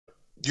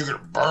You're gonna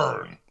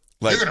burn.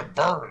 Like, You're gonna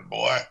burn,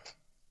 boy.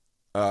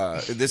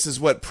 This is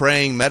what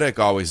praying medic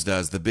always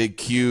does. The big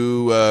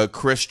Q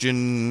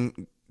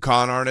Christian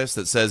con artist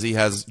that says he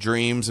has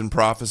dreams and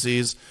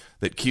prophecies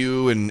that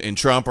Q and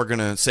Trump are going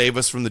to save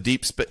us from the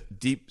deep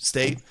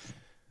state.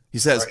 He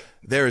says, right.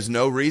 There is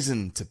no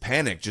reason to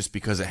panic just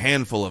because a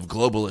handful of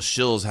globalist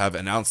shills have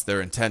announced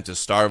their intent to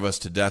starve us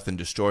to death and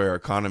destroy our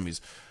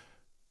economies.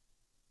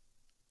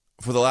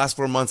 For the last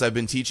 4 months, I've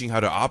been teaching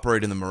how to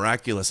operate in the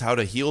miraculous, how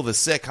to heal the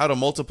sick, how to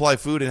multiply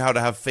food, and how to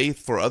have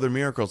faith for other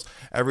miracles.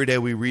 Every day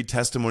we read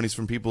testimonies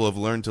from people who have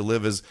learned to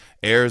live as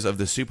heirs of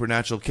the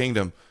supernatural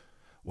kingdom.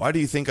 Why do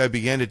you think I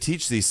began to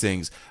teach these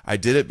things? I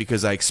did it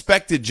because I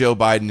expected Joe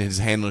Biden and his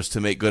handlers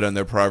to make good on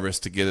their progress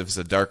to give us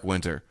a dark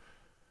winter.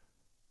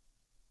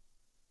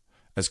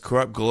 As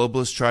corrupt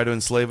globalists try to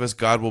enslave us,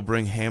 God will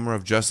bring hammer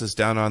of justice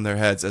down on their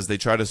heads. As they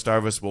try to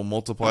starve us, we'll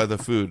multiply the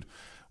food.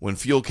 When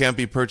fuel can't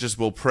be purchased,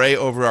 we'll pray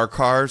over our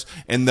cars,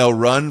 and they'll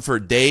run for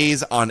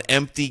days on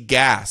empty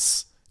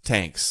gas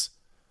tanks.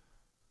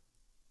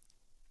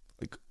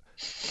 Like,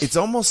 it's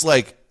almost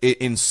like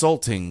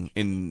insulting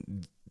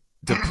and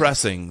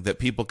depressing that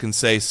people can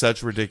say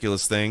such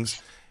ridiculous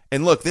things.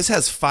 And look, this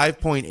has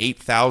 5.8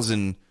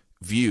 thousand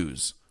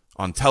views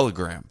on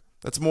Telegram.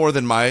 That's more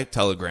than my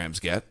Telegrams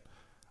get.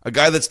 A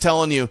guy that's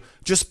telling you,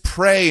 just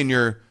pray and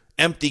your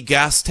empty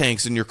gas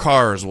tanks in your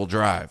cars will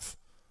drive.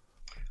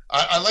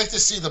 I like to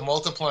see the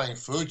multiplying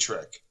food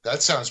trick.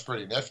 That sounds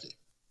pretty nifty.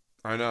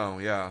 I know,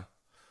 yeah.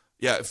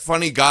 Yeah,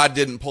 funny God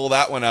didn't pull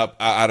that one up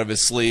out of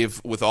his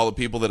sleeve with all the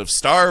people that have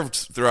starved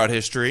throughout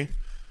history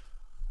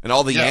and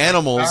all the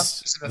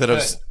animals that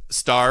have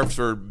starved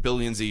for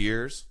billions of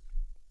years.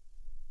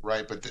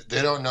 Right, but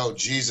they don't know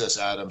Jesus,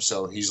 Adam,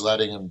 so he's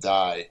letting him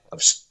die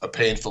of a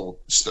painful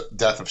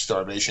death of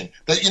starvation.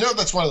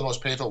 That's one of the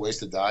most painful ways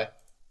to die.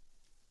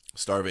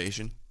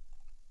 Starvation?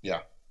 Yeah.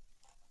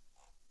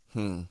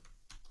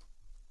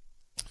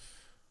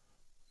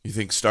 You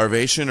think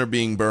starvation or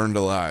being burned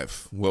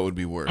alive? What would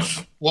be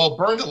worse? Well,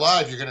 burned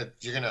alive, you're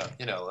gonna,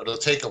 it'll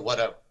take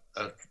a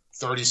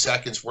 30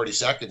 seconds, 40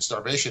 seconds.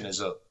 Starvation is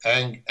a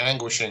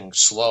anguishing,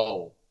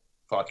 slow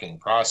fucking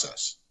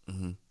process.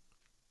 Mm-hmm.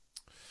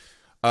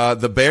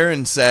 The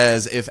Baron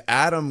says if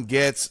Adam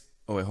gets,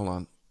 oh wait, hold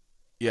on.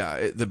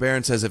 Yeah, the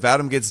Baron says if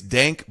Adam gets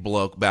Dank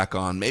Bloke back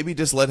on, maybe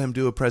just let him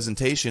do a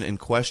presentation and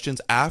questions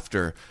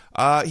after.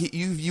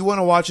 You want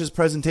to watch his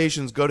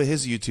presentations, go to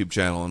his YouTube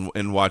channel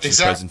and watch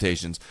his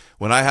presentations.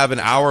 When I have an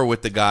hour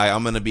with the guy,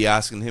 I'm going to be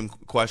asking him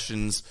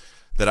questions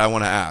that I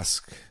want to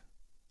ask.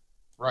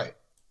 Right.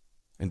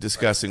 And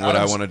discussing what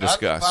I want to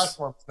discuss. Adam's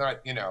platform's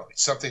not,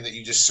 it's something that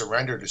you just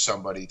surrender to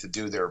somebody to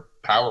do their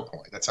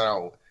PowerPoint. That's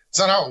not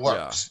how it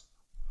works. Yeah.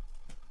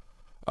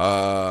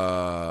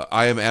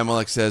 I Am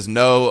Amalek says,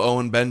 no,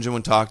 Owen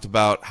Benjamin talked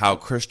about how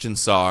Christian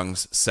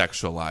songs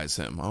sexualize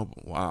him. Oh,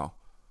 wow.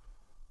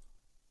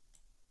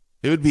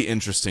 It would be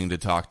interesting to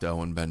talk to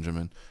Owen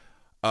Benjamin.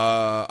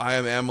 I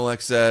Am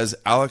Amalek says,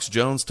 Alex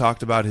Jones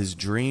talked about his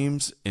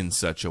dreams in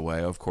such a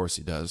way. Of course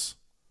he does.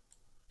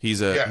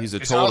 He's a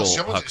total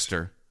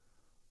huckster.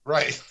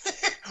 Right.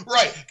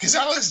 Right. Because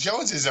Alex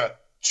Jones is a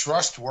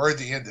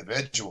trustworthy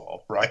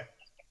individual, right?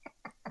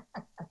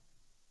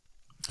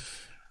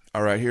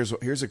 All right,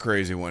 here's a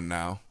crazy one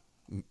now.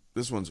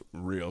 This one's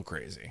real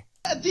crazy.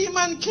 A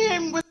demon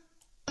came with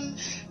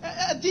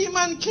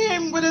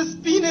his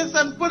penis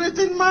and put it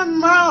in my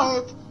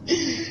mouth.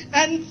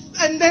 And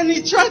then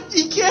he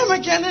came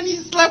again and he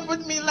slept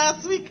with me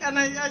last week, and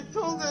I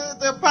told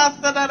the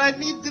pastor that I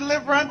need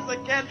deliverance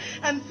again,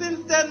 and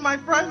since then my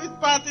private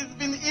part has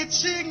been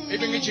itching.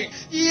 It's been itching?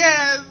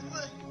 Yes.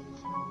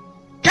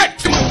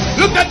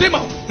 Look that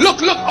demon.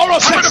 Look, oral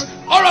sex.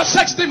 Oral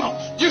sex demon.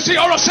 You see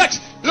oral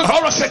sex? Look,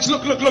 oral sex.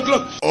 Look.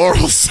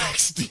 Oral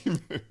sex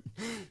demon.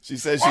 She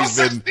says she's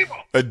been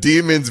a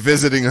demon's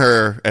visiting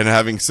her and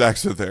having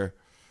sex with her.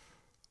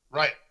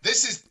 Right.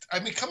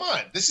 Come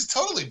on. This is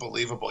totally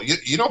believable.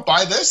 You don't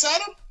buy this,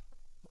 Adam?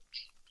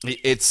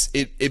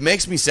 It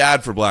makes me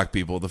sad for black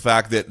people, the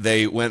fact that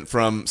they went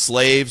from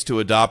slaves to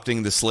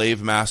adopting the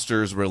slave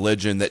master's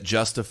religion that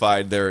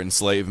justified their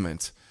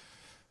enslavement.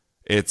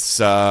 It's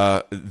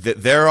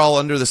they're all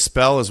under the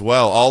spell as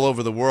well, all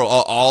over the world,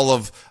 all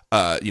of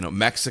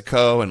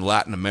Mexico and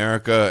Latin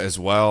America as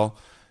well,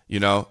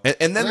 and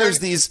then there's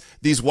these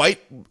white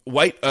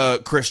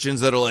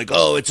Christians that are like,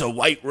 oh, it's a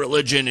white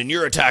religion and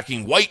you're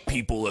attacking white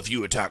people if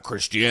you attack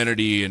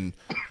Christianity. And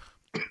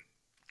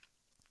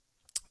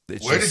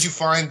where did you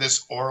find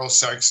this oral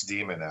sex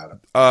demon,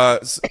 Adam?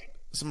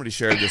 Somebody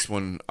shared this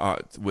one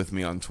with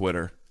me on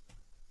Twitter.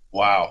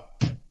 Wow.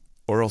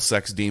 Oral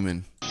sex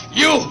demon.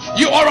 You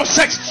oral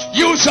sex.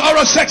 Use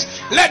oral sex.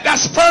 Let that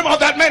sperm of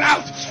that man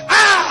out.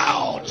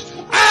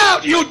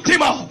 Out, you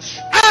demon.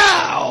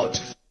 Out.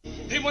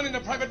 Demon in the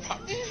private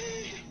part.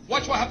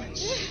 Watch what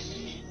happens.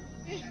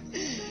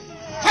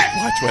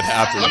 Watch what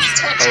happens.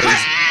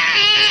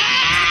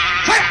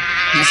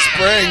 He's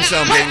spraying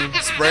something.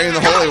 Spraying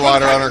the holy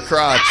water on her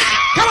crotch.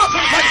 Come out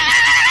from the private.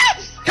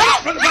 Come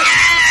out from the private.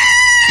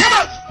 Come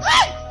out.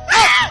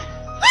 Out.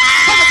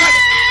 From the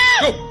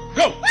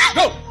private.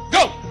 Go.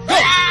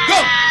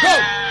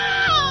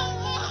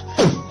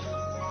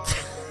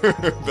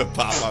 The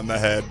pop on the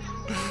head.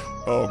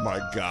 Oh my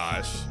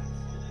gosh.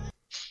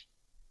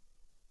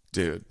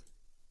 Dude.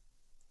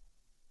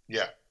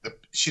 Yeah.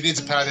 She needs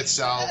a padded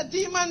cell. A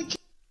demon.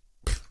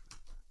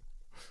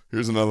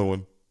 Here's another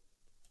one.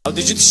 How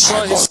did you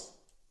destroy his...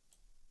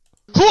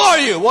 Who are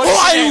you? What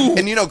are you?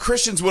 And you know,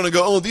 Christians want to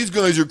go, oh, these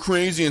guys are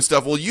crazy and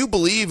stuff. Well, you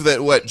believe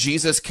that what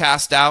Jesus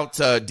cast out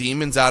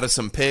demons out of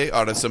some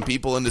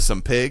people into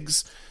some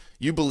pigs?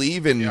 You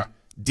believe in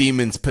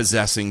demons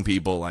possessing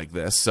people like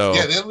this? So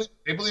yeah,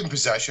 they believe in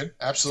possession.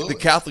 Absolutely. The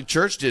Catholic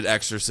Church did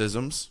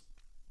exorcisms.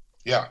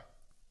 Yeah.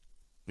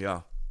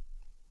 Yeah.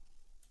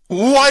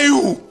 Who are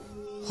you?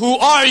 Who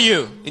are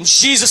you? In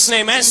Jesus'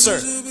 name, answer.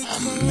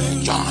 I'm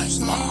a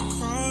giant man.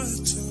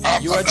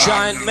 You are a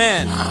giant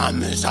man. I'm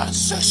his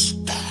ancestor.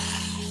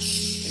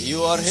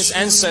 You are his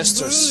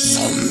ancestors.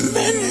 So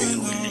many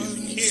live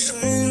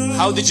here.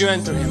 How did you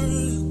enter him?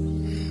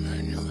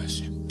 When he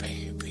was a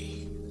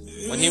baby.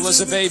 When he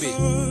was a baby.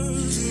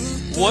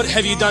 What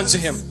have you done to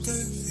him?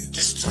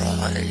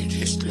 Destroyed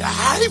his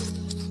life.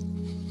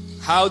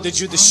 How did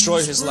you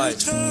destroy his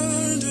life?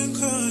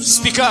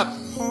 Speak up.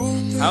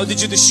 How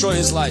did you destroy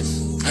his life?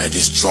 I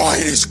destroyed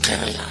his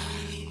career.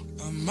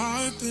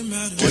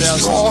 What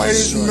else? Destroyed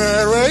his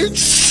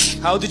marriage.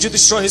 How did you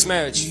destroy his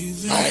marriage?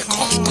 I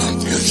caused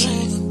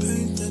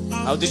confusion.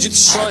 How did you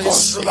destroy I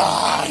his... caused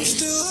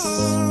lies.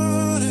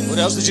 What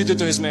else did you do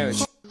to his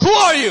marriage? Who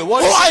are you?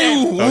 What is your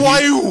name? Who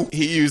are you?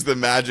 He used the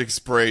magic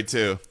spray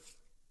too.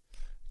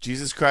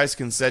 Jesus Christ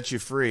can set you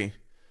free.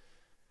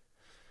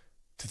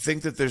 To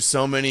think that there's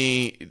so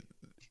many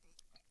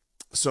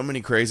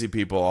crazy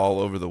people all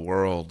over the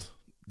world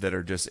that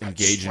are just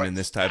engaging in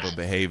this type of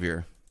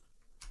behavior.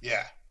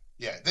 Yeah.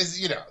 Yeah. This,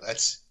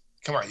 that's,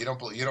 come on. You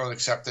don't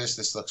accept this.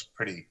 This looks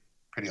pretty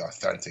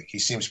authentic. He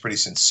seems pretty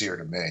sincere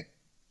to me.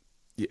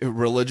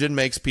 Religion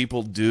makes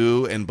people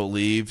do and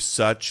believe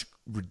such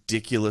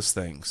ridiculous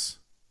things.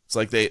 It's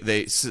like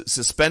they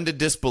suspended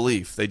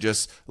disbelief. They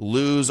just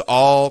lose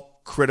all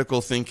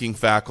critical thinking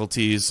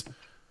faculties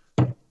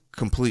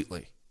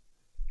completely.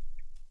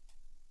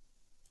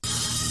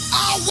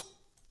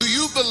 Do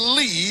you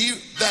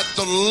believe that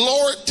the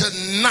Lord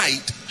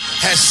tonight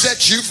has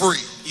set you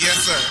free?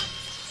 Yes, sir.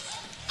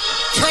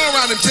 Turn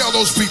around and tell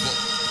those people.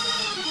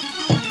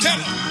 Tell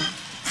them.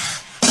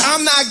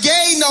 I'm not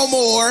gay no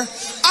more.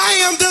 I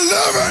am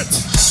delivered.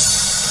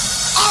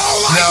 I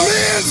don't like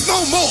men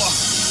no more.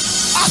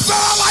 I said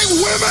I like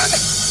women.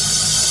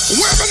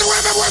 Women.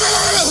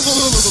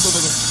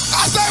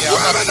 I said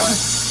women.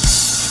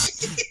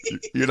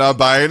 You're not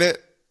buying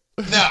it?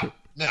 No.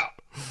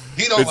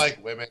 He don't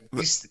like women.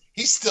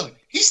 He's still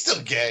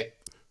gay.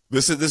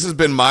 This has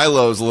been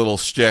Milo's little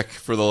shtick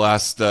for the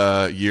last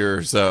year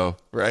or so,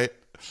 right?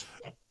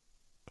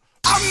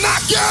 I'm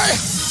not gay.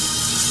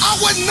 I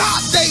would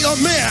not date a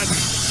man.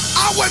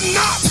 I would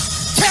not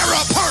carry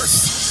a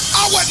purse.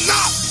 I would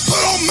not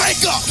put on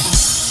makeup.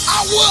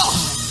 I will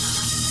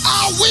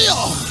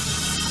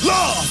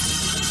love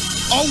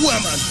a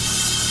woman.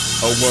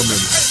 A woman.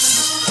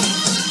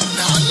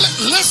 Now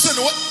listen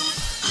to what.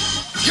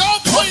 Y'all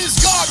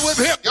praise God with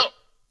him.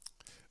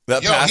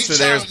 That pastor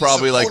there is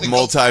probably like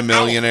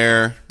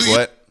multi-millionaire.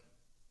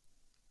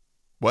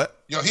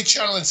 What? Yo, he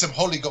channeling some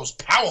Holy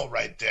Ghost power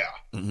right there.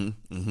 Mm-hmm.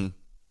 Mm-hmm.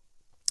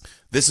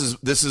 This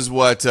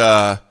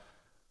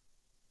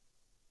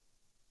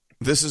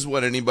is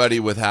what anybody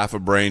with half a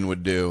brain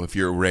would do if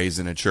you're raised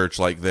in a church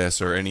like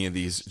this or any of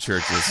these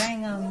churches.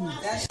 I'm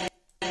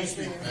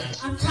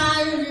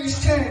tired of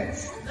this church.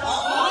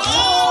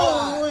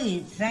 Oh,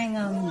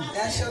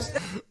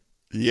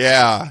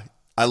 yeah,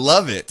 I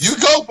love it. You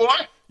go, boy.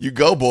 You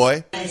go,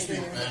 boy.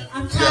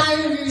 I'm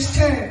tired of this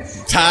church.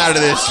 Tired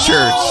of this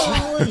church.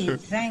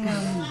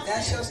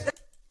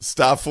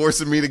 Stop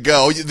forcing me to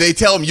go. They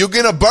tell him, you're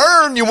going to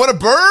burn. You want to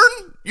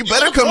burn? You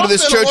better come to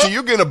this church or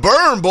you're going to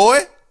burn, boy.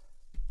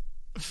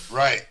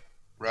 Right.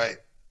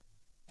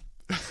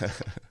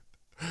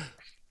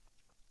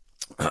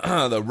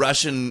 The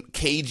Russian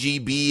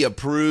KGB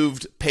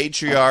approved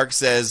patriarch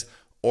says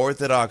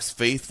Orthodox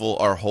faithful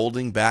are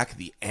holding back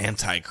the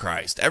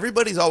Antichrist.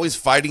 Everybody's always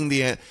fighting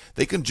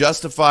they can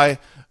justify,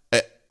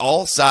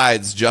 all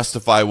sides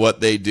justify what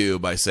they do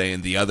by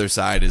saying the other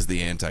side is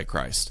the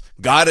Antichrist.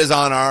 God is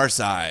on our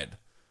side,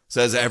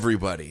 says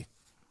everybody.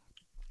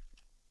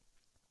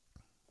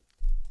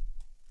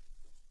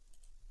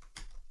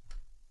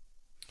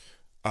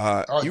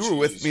 You were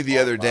with me the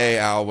other day,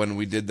 Al, when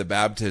we did the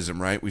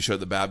baptism, right? We showed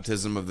the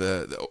baptism of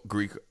the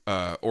Greek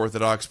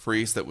Orthodox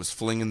priest that was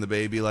flinging the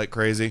baby like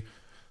crazy.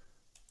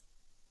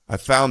 I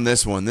found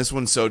this one. This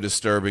one's so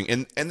disturbing.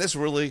 And this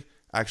really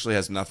actually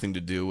has nothing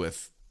to do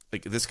with,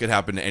 like, this could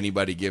happen to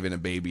anybody giving a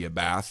baby a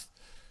bath.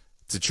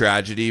 It's a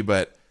tragedy,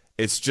 but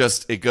it's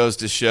just, it goes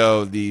to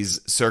show these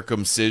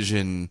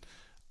circumcision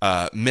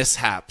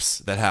mishaps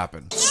that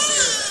happen.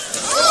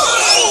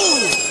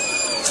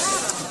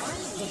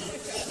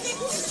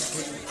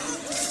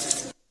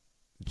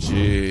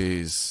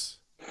 Jeez.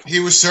 He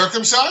was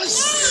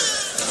circumcised?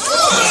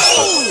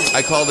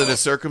 I called it a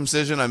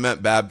circumcision. I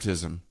meant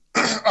baptism.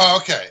 Oh,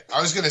 okay.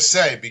 I was going to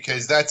say,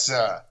 because that's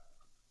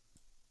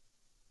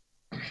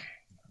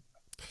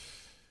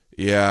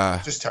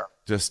Yeah. Just terrible.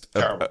 Just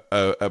Terrible.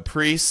 a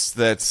priest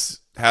that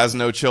has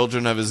no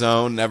children of his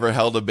own, never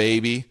held a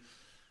baby,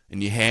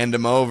 and you hand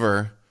him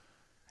over.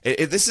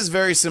 This is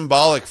very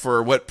symbolic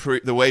for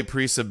the way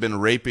priests have been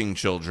raping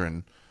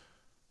children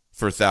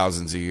for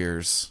thousands of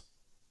years.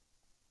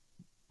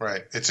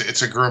 Right.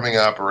 It's a grooming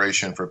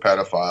operation for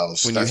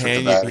pedophiles. When That's you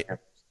what the hand, Vatican.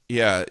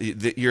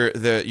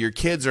 yeah, your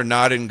kids are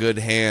not in good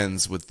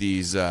hands with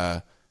these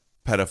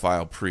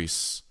pedophile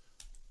priests.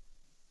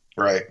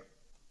 Right.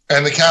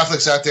 And the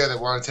Catholics out there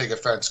that want to take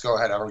offense, go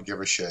ahead. I don't give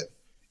a shit.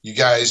 You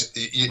guys,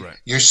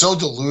 you're so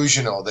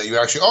delusional that you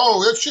actually,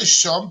 it's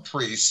just some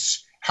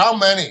priests. How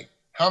many?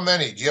 How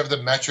many? Do you have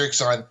the metrics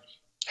on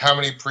how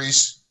many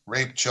priests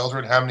rape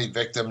children? How many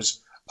victims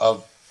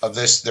of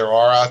this there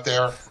are out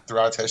there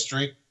throughout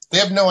history? They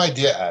have no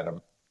idea,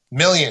 Adam.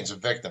 Millions of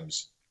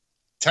victims,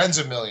 tens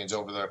of millions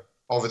over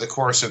the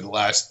course of the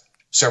last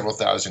several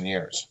thousand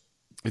years.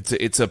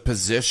 It's a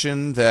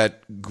position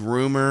that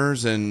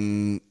groomers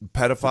and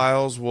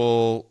pedophiles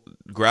will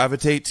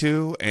gravitate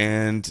to,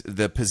 and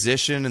the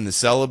position and the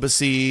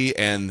celibacy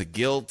and the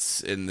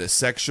guilt and the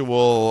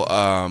sexual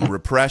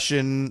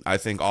repression, I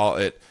think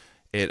it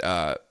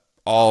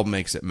all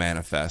makes it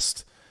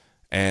manifest.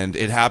 And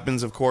it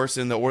happens, of course,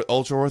 in the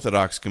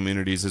ultra-Orthodox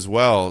communities as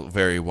well,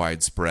 very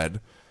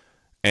widespread.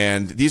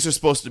 And these are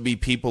supposed to be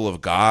people of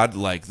God,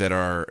 like that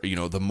are,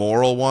 the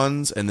moral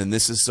ones. And then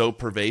this is so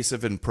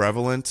pervasive and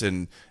prevalent.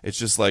 And it's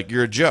just like,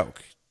 you're a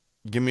joke.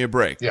 Give me a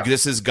break. Yeah.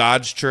 This is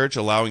God's church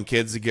allowing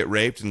kids to get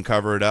raped and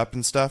cover it up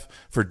and stuff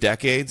for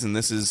decades. And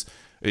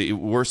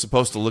we're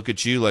supposed to look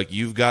at you like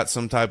you've got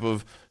some type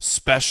of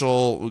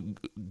special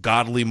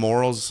godly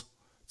morals.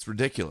 It's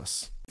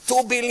ridiculous.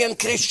 2 billion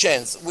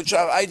Christians, which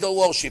are idol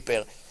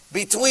worshippers,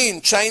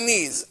 between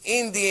Chinese,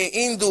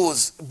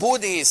 Hindus,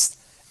 Buddhists,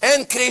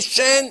 and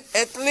Christian,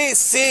 at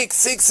least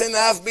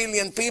 6.5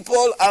 billion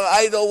people are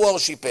idol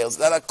worshippers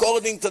that,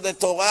 according to the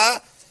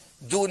Torah,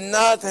 do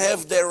not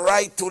have the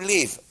right to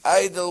live.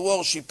 Idol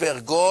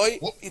worshipper goy,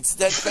 it's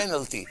death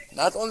penalty.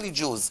 Not only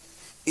Jews,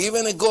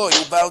 even a goy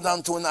who bow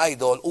down to an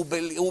idol, who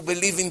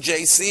believe in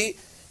JC,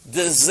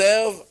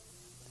 deserve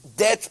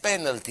death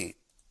penalty.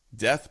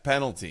 Death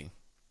penalty.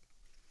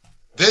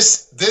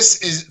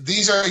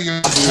 These are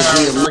your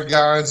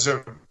paragons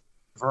of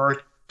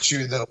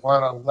virtue that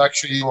want to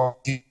lecture you on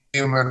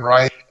human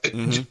rights,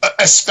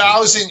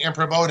 espousing and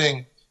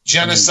promoting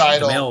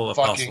genocidal male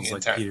fucking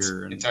apostles like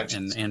Peter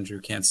and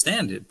Andrew can't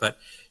stand it, but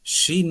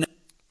she.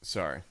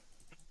 Sorry.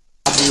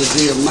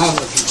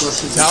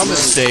 Talmud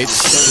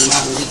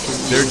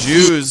states they're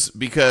Jews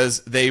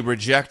because they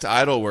reject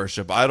idol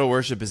worship. Idol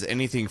worship is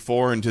anything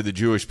foreign to the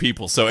Jewish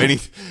people. So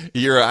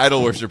you're an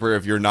idol worshiper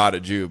if you're not a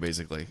Jew,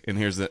 basically. And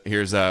here's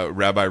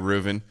Rabbi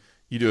Reuven.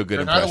 You do a good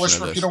impression of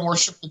this. If you don't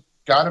worship the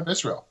God of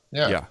Israel.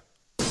 Yeah.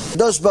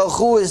 Kadosh Baruch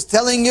Hu is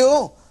telling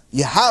you,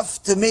 you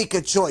have to make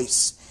a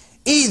choice.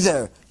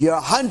 Either you're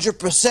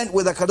 100%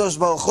 with Kadosh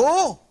Baruch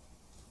Hu,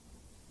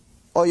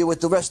 or you're with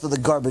the rest of the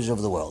garbage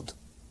of the world.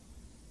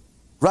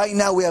 Right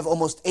now we have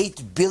almost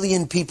 8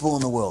 billion people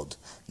in the world.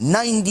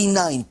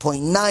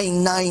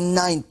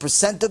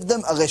 99.999% of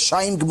them are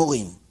Reshaim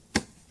Gmurim.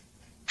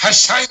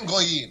 Hashaim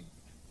Goyim.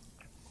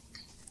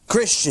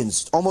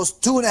 Christians,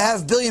 almost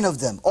 2.5 billion of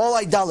them, all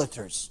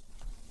idolaters.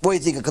 What do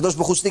you think? Kadosh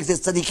Baruch Hu thinks they're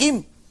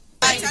tzaddikim?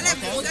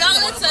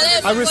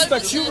 I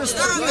respect you,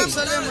 respect me. He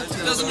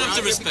doesn't have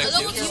to respect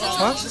you.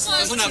 Huh?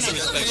 Doesn't have to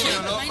respect you.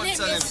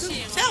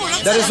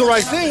 That is the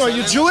right thing. Are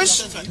you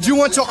Jewish? Do you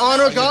want to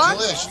honor God?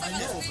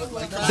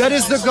 That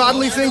is the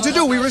godly thing to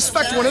do. We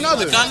respect one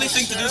another. The godly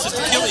thing to do is to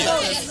kill you.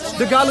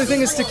 The godly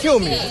thing is to kill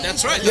me.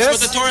 That's right. That's Yes?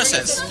 what the Torah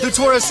says. The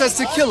Torah says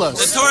to kill us.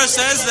 The Torah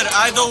says that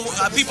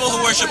people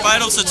who worship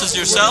idols such as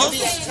yourself,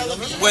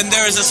 when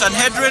there is a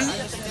Sanhedrin,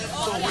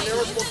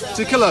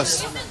 To kill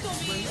us.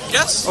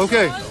 yes.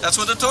 Okay. That's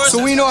what the Torah says.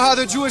 So we know how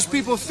the Jewish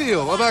people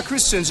feel about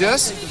Christians,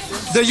 yes?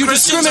 That you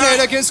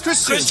discriminate against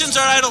Christians. Christians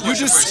are idol You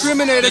worshippers.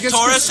 discriminate against Christians. The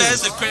Torah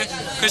says that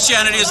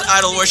Christianity is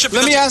idol worship.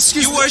 Let me ask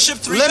you. You worship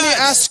three Let gods. me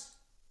ask.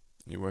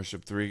 You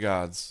worship 3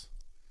 gods.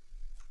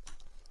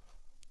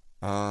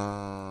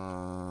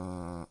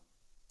 All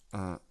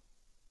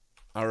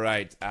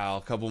right, Al.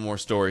 A couple more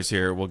stories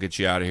here. We'll get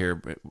you out of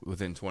here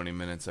within 20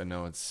 minutes. I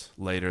know it's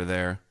later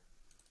there.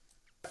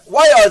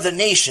 Why are the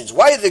nations,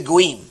 why are the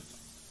Goyim,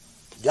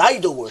 the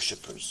idol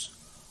worshippers,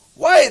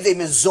 why are they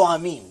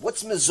mezoamim?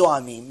 What's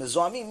mezoamim?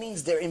 Mezoamim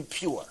means they're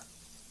impure.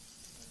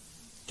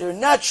 Their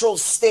natural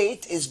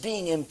state is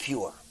being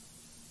impure.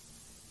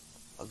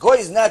 A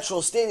Goy's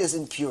natural state is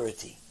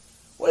impurity.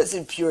 What does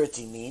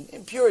impurity mean?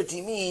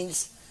 Impurity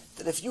means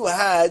that if you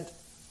had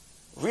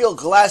real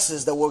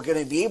glasses that were going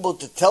to be able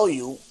to tell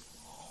you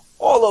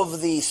all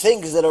of the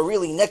things that are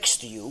really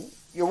next to you,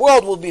 your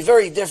world will be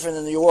very different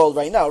than your world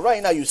right now.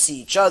 Right now you see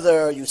each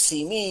other, you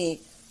see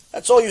me,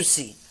 that's all you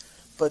see.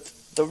 But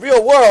the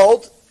real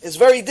world is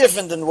very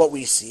different than what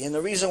we see. And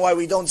the reason why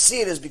we don't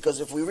see it is because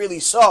if we really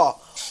saw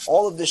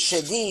all of the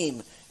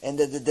shedim and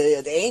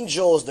the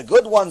angels, the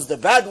good ones, the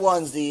bad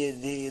ones,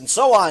 and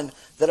so on,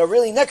 that are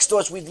really next to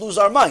us, we'd lose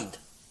our mind.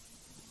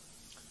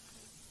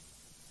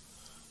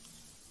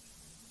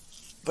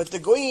 But the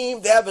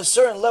goyim, they have a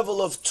certain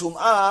level of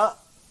tum'ah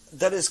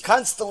that is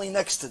constantly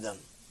next to them.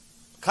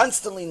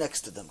 Constantly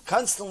next to them.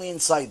 Constantly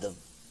inside them.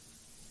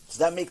 Does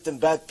that make them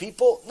bad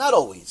people? Not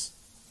always.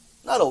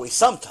 Not always.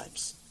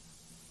 Sometimes.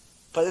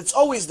 But it's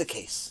always the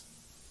case.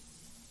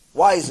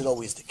 Why is it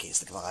always the case?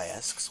 The Gemara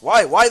asks.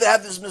 Why? Why they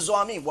have this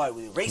mezoamim? Why are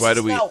we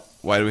racist now?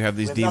 Why do we have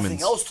these we have demons?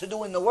 Nothing else to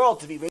do in the world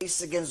to be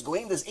racist against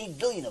goyim. There's 8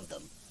 billion of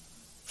them.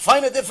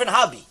 Find a different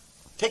hobby.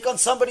 Pick on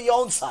somebody your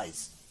own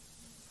size.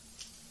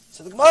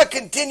 So the Gemara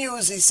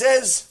continues. He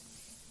says,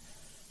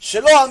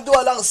 "Shelo amdu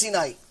al Har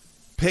Sinai."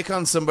 Pick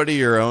on somebody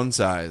your own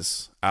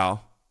size,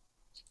 Al.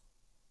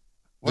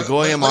 What do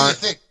you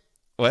think?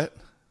 What?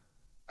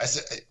 I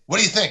said, what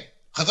do you think?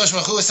 Chadosh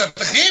Baruch Hu is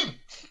Tzaddikim?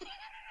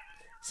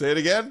 Say it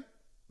again.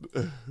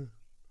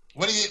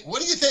 What do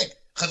you think?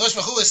 Chadosh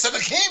Baruch Hu is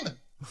Tzaddikim?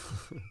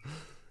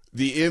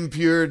 The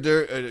impure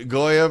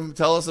goyim.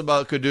 Tell us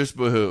about Kadosh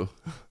Baruch Hu.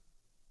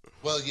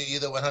 Well, you're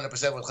either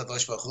 100% with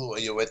Chadosh Baruch Hu, or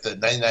you're with the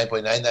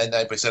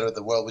 99.999% of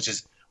the world, which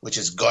is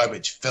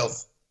garbage,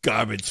 filth.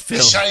 Garbage,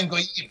 filth. Bishai and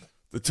goyim.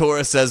 The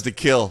Torah says to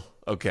kill.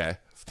 Okay.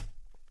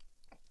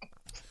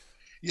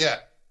 Yeah.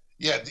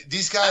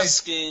 These guys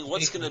asking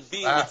what's going to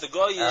be with the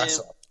goyim.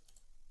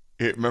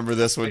 Remember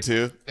this one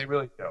too? They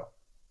really do.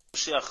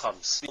 Mashiach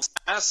comes.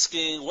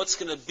 Asking what's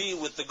going to be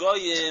with the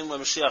goyim when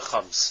Mashiach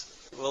comes.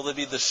 Will they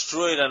be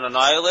destroyed and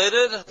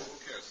annihilated?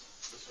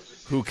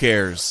 Who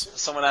cares?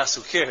 Someone asks,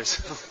 who cares?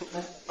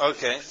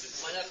 Okay.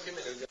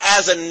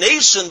 As a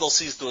nation, they'll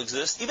cease to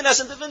exist, even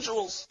as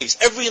individuals.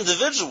 Every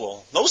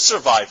individual, no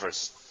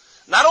survivors.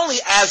 Not only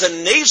as a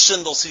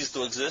nation, they'll cease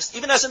to exist,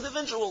 even as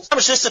individuals.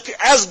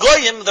 As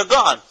goyim, they're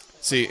gone.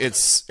 See,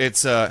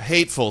 it's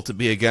hateful to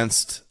be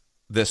against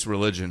this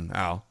religion,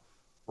 Al.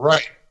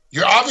 Right.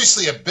 You're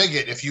obviously a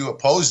bigot if you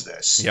oppose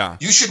this. Yeah.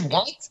 You should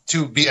want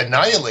to be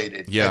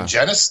annihilated and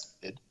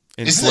genocided.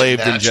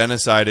 Enslaved and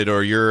genocided,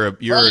 or you're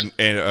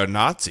a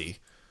Nazi.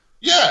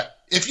 Yeah.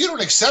 If you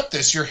don't accept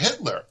this, you're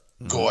Hitler,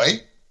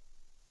 goy.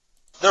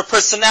 Their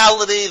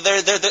personality,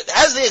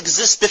 as they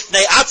exist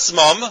b'fnei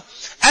atzmam,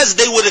 as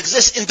they would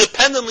exist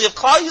independently of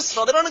Klal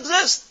Yisrael, they don't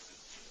exist.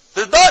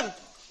 They're done.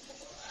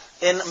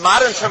 In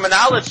modern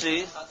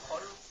terminology,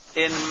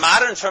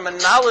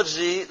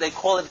 they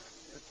call it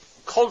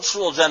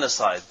cultural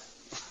genocide.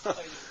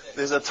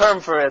 There's a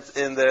term for it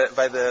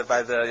by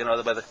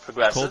the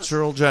progressives.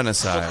 Cultural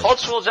genocide.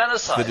 Cultural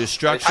genocide. The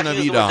destruction of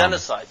Edom.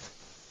 Genocide.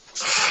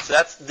 So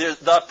that's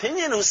the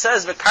opinion who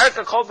says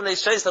v'karka kol b'nei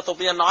sheis that will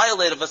be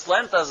annihilated.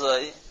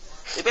 They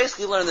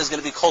basically learn there's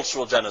going to be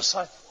cultural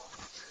genocide.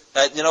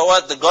 That you know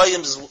what the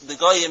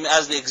goyim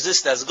as they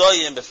exist as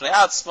goyim b'fnei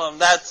atzmam,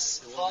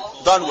 that's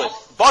done with.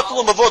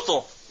 Batul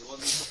u'mavutul.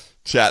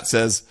 Chat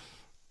says,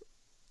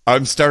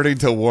 I'm starting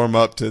to warm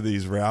up to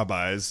these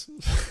rabbis.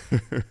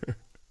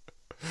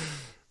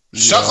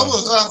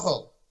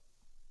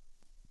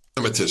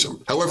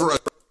 Anti-Semitism. However,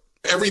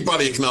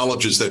 everybody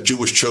acknowledges that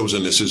Jewish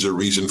chosenness is a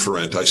reason for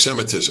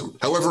anti-Semitism.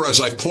 However, as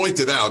I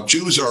pointed out,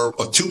 Jews are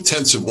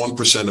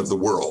 0.2% of the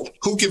world.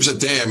 Who gives a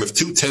damn if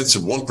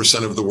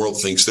 0.2% of the world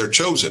thinks they're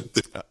chosen?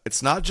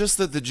 It's not just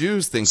that the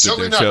Jews think that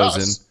they're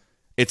chosen. Us.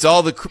 It's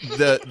all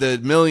the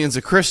millions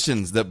of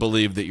Christians that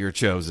believe that you're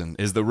chosen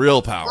is the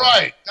real power.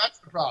 Right. That's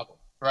the problem.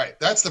 Right.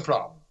 That's the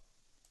problem.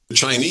 The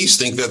Chinese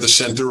think they're the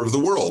center of the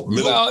world.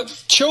 Well,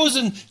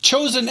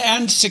 chosen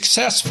and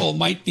successful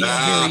might be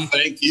very...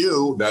 Thank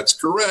you. That's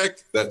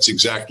correct. That's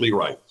exactly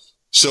right.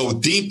 So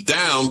deep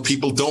down,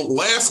 people don't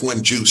laugh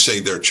when Jews say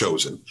they're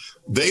chosen.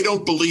 They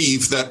don't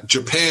believe that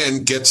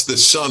Japan gets the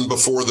sun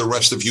before the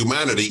rest of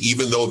humanity,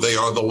 even though they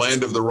are the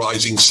land of the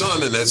rising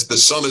sun, and as the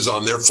sun is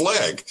on their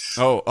flag.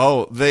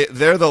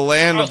 They're the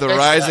land of the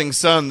rising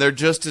sun. They're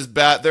just as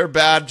bad. They're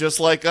bad just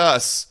like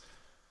us,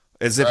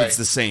 as if it's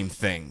the same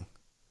thing.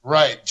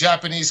 Right.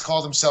 Japanese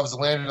call themselves the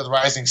land of the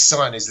rising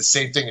sun is the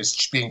same thing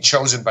as being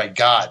chosen by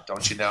God,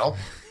 don't you know?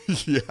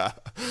 Yeah.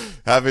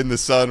 Having the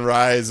sun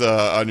rise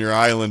on your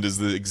island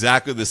is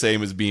exactly the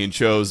same as being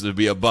chosen to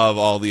be above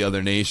all the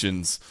other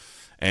nations.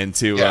 And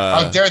to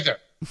how dare there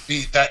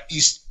be that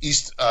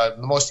the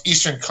most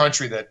eastern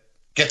country that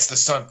gets the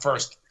sun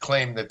first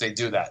claim that they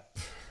do that.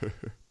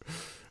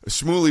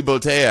 Shmuley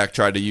Boteach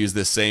tried to use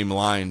this same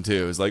line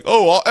too. It's like,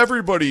 all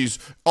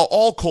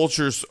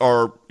cultures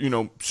are,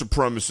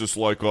 supremacists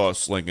like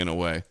us, like in a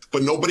way.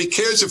 But nobody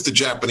cares if the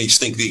Japanese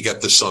think they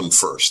get the sun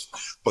first.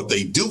 But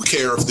they do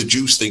care if the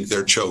Jews think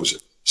they're chosen.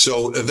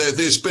 So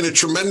there's been a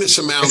tremendous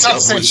amount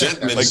of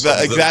resentment.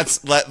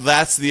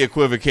 That's the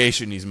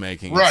equivocation he's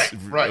making. Right,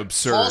 it's right.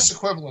 Absurd. False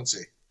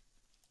equivalency.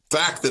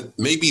 Fact that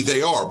maybe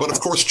they are, but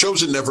of course,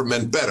 chosen never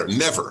meant better.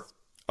 Never.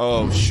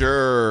 Oh,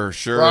 sure.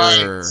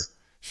 Right.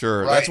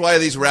 Sure. Right. That's why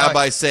these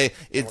rabbis say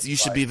you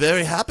should be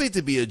very happy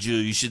to be a Jew.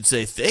 You should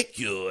say thank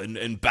you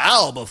and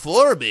bow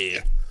before me.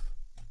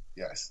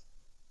 Yes.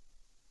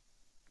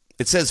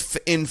 It says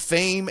in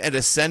fame and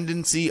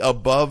ascendancy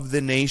above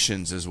the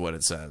nations is what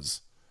it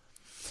says.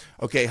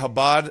 Okay,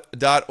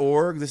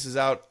 Chabad.org. This is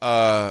out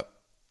on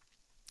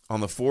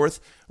the 4th.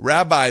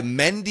 Rabbi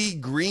Mendy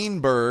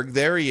Greenberg,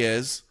 there he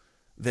is,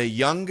 the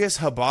youngest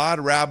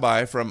Chabad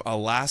rabbi from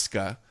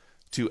Alaska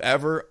to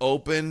ever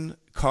open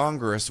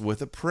Congress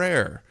with a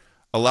prayer,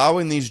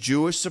 allowing these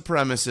Jewish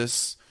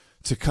supremacists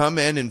to come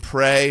in and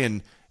pray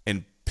and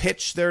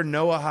pitch their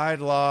Noahide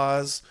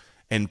laws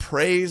and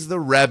praise the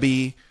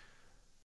Rebbe